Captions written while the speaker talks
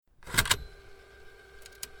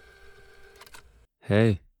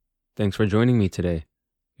Hey, thanks for joining me today.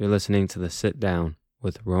 You're listening to The Sit Down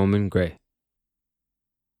with Roman Gray.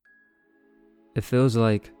 It feels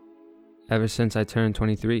like ever since I turned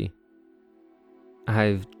 23,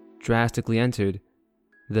 I've drastically entered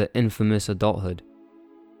the infamous adulthood.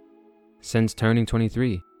 Since turning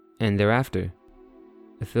 23 and thereafter,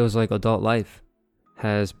 it feels like adult life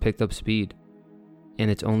has picked up speed and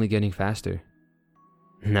it's only getting faster.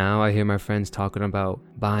 Now I hear my friends talking about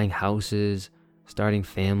buying houses, starting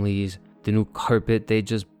families, the new carpet they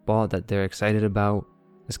just bought that they're excited about.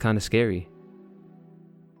 It's kind of scary.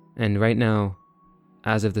 And right now,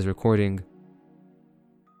 as of this recording,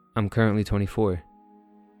 I'm currently 24.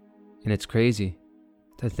 And it's crazy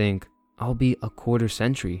to think I'll be a quarter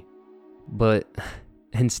century. But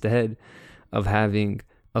instead of having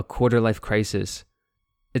a quarter life crisis,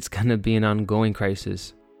 it's gonna be an ongoing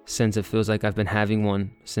crisis since it feels like I've been having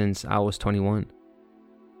one since I was 21.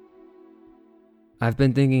 I've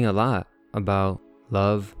been thinking a lot about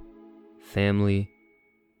love, family,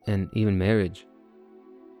 and even marriage.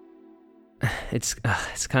 It's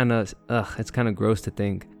kind of gross to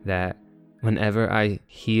think that whenever I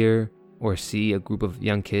hear or see a group of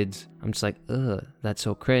young kids, I'm just like, that's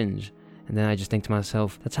so cringe. And then I just think to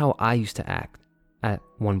myself, that's how I used to act at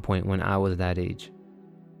one point when I was that age.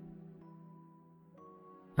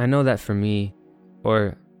 I know that for me,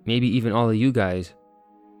 or maybe even all of you guys,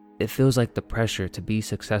 it feels like the pressure to be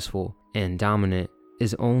successful and dominant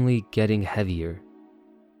is only getting heavier.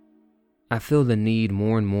 I feel the need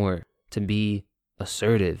more and more to be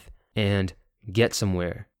assertive and get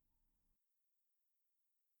somewhere.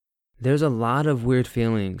 There's a lot of weird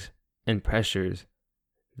feelings and pressures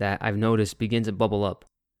that I've noticed begin to bubble up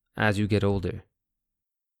as you get older.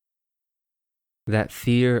 That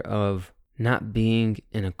fear of not being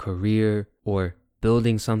in a career or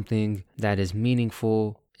building something that is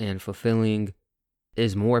meaningful and fulfilling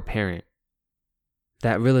is more apparent.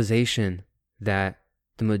 That realization that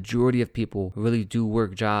the majority of people really do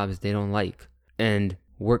work jobs they don't like and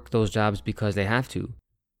work those jobs because they have to.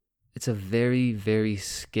 It's a very, very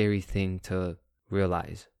scary thing to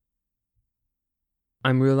realize.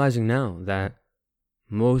 I'm realizing now that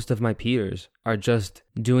most of my peers are just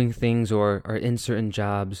doing things or are in certain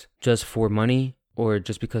jobs just for money or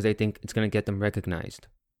just because they think it's going to get them recognized.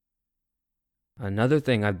 Another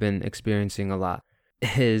thing I've been experiencing a lot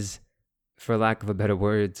is, for lack of a better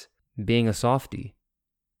words, being a softie.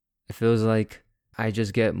 It feels like I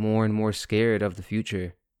just get more and more scared of the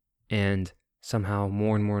future and somehow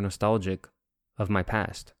more and more nostalgic of my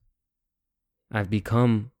past. I've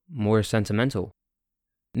become more sentimental.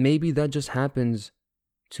 Maybe that just happens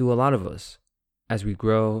to a lot of us as we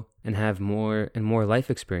grow and have more and more life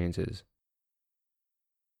experiences.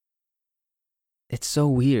 It's so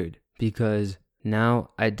weird because now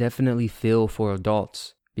I definitely feel for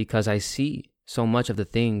adults because I see so much of the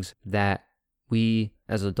things that we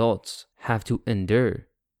as adults have to endure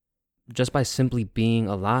just by simply being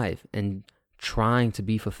alive and trying to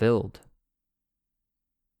be fulfilled.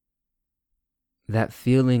 That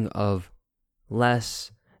feeling of less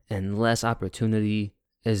and less opportunity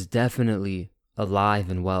is definitely alive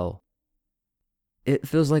and well. It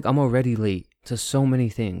feels like I'm already late to so many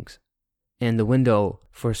things, and the window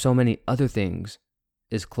for so many other things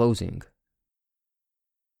is closing.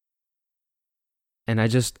 And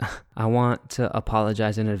I want to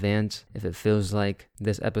apologize in advance if it feels like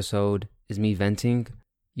this episode is me venting.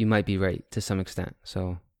 You might be right to some extent,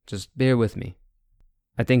 so just bear with me.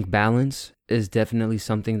 I think balance is definitely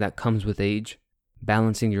something that comes with age.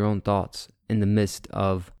 Balancing your own thoughts in the midst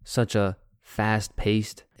of such a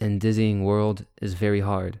fast-paced and dizzying world is very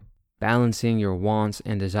hard. Balancing your wants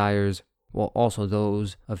and desires while also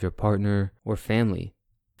those of your partner or family.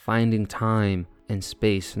 Finding time and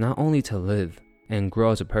space not only to live and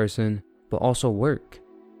grow as a person, but also work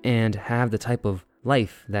and have the type of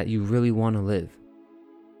life that you really want to live.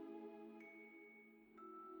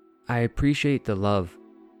 I appreciate the love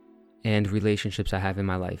and relationships I have in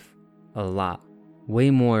my life a lot. Way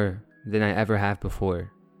more than I ever have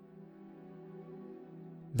before.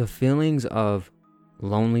 The feelings of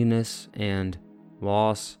loneliness and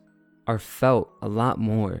loss are felt a lot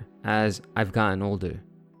more as I've gotten older.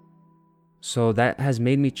 So that has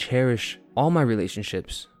made me cherish all my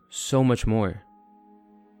relationships so much more.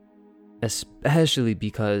 Especially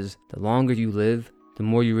because the longer you live, the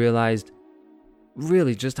more you realize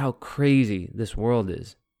really just how crazy this world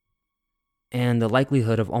is. And the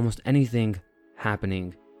likelihood of almost anything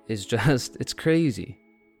happening is it's crazy.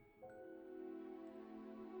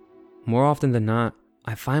 More often than not,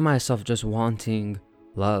 I find myself just wanting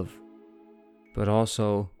love, but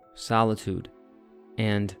also solitude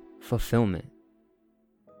and fulfillment.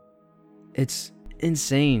 It's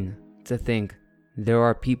insane to think there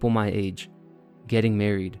are people my age getting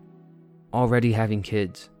married, already having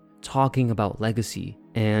kids, talking about legacy,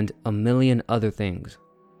 and a million other things.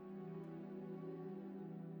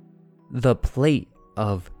 The plate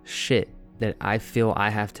of shit that I feel I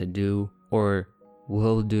have to do or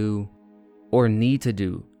will do or need to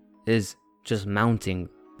do is just mounting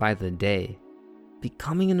by the day.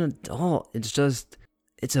 Becoming an adult,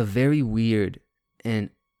 it's a very weird and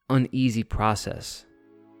uneasy process.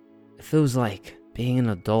 It feels like being an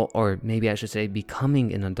adult, or maybe I should say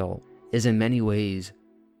becoming an adult, is in many ways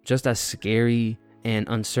just as scary and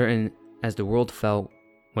uncertain as the world felt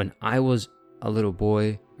when I was a little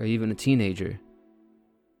boy or even a teenager.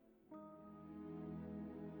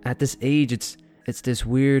 At this age, it's this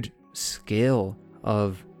weird scale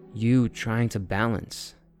of you trying to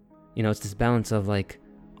balance. It's this balance of like,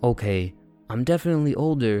 okay, I'm definitely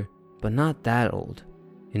older, but not that old.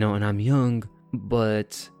 And I'm young,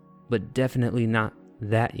 but definitely not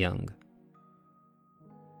that young.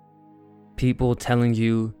 People telling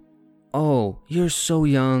you, oh, you're so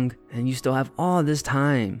young and you still have all this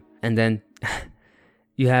time. And then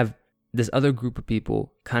you have this other group of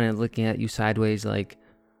people kind of looking at you sideways like,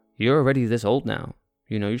 you're already this old now.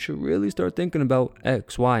 You should really start thinking about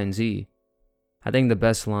X, Y, and Z. I think the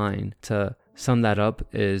best line to sum that up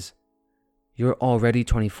is, you're already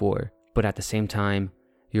 24, but at the same time,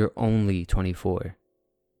 you're only 24.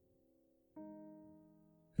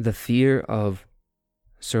 The fear of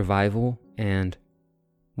survival and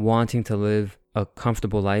wanting to live a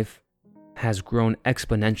comfortable life has grown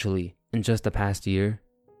exponentially in just the past year.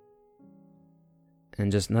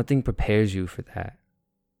 And just nothing prepares you for that.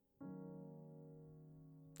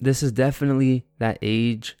 This is definitely that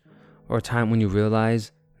age or time when you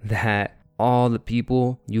realize that all the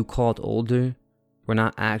people you called older were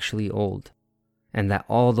not actually old. And that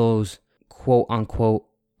all those quote unquote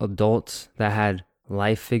adults that had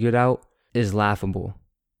life figured out is laughable.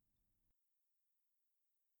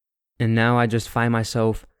 And now I just find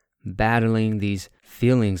myself battling these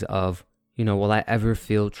feelings of, will I ever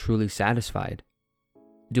feel truly satisfied?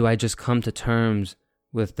 Do I just come to terms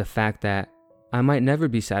with the fact that I might never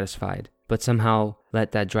be satisfied, but somehow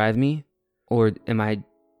let that drive me? Or am I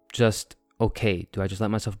just okay? Do I just let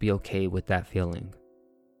myself be okay with that feeling?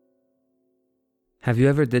 Have you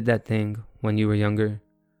ever did that thing when you were younger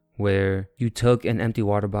where you took an empty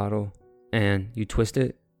water bottle and you twist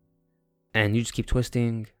it and you just keep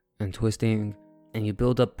twisting and twisting and you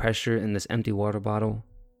build up pressure in this empty water bottle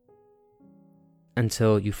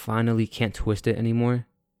until you finally can't twist it anymore,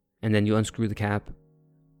 and then you unscrew the cap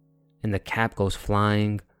and the cap goes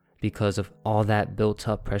flying because of all that built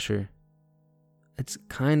up pressure? It's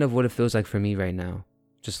kind of what it feels like for me right now.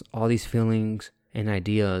 Just all these feelings and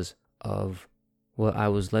ideas of what I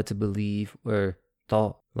was led to believe or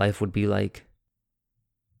thought life would be like.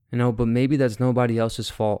 But maybe that's nobody else's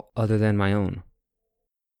fault other than my own.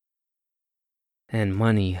 And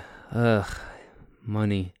money.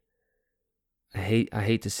 Money. I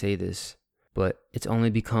hate to say this, but it's only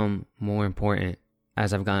become more important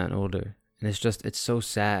as I've gotten older. And it's so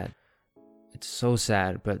sad. It's so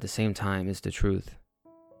sad, but at the same time, it's the truth.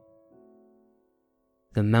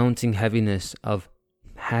 The mounting heaviness of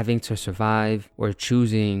having to survive or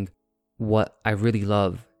choosing what I really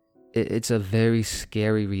love, it's a very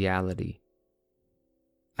scary reality.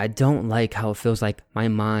 I don't like how it feels like my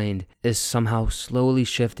mind is somehow slowly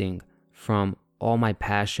shifting from all my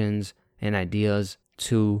passions and ideas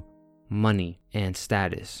to money and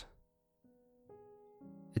status.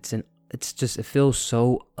 It feels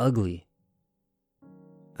so ugly.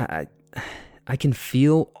 I can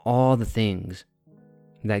feel all the things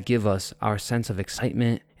that give us our sense of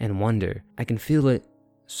excitement and wonder. I can feel it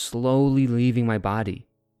slowly leaving my body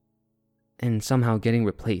and somehow getting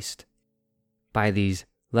replaced by these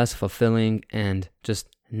less fulfilling and just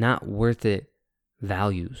not worth it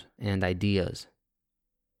values and ideas.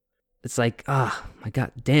 It's like, my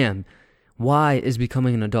God damn, why is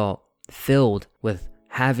becoming an adult filled with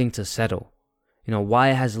having to settle? Why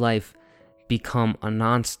has life become a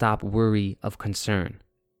nonstop worry of concern?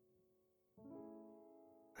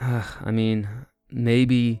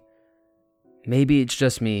 Maybe it's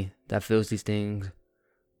just me that feels these things,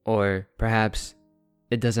 or perhaps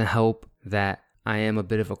it doesn't help that I am a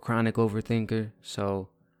bit of a chronic overthinker, so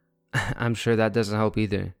I'm sure that doesn't help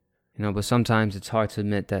either. But sometimes it's hard to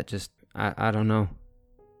admit that I don't know.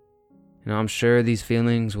 I'm sure these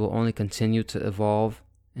feelings will only continue to evolve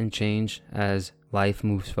and change as life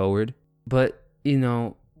moves forward. But,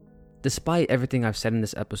 despite everything I've said in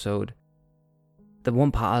this episode, the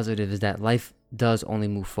one positive is that life does only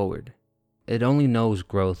move forward. It only knows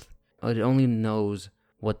growth It only knows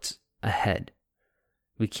what's ahead.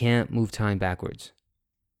 We can't move time backwards.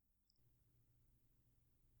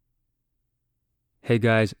 Hey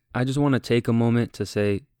guys, I just want to take a moment to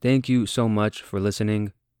say thank you so much for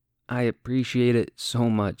listening. I appreciate it so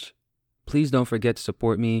much. Please don't forget to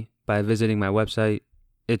support me by visiting my website,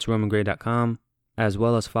 itsromangray.com, as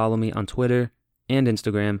well as follow me on Twitter and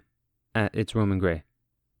Instagram at itsromangray.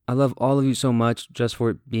 I love all of you so much just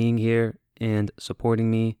for being here and supporting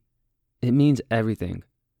me. It means everything.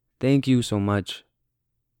 Thank you so much.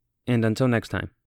 And until next time.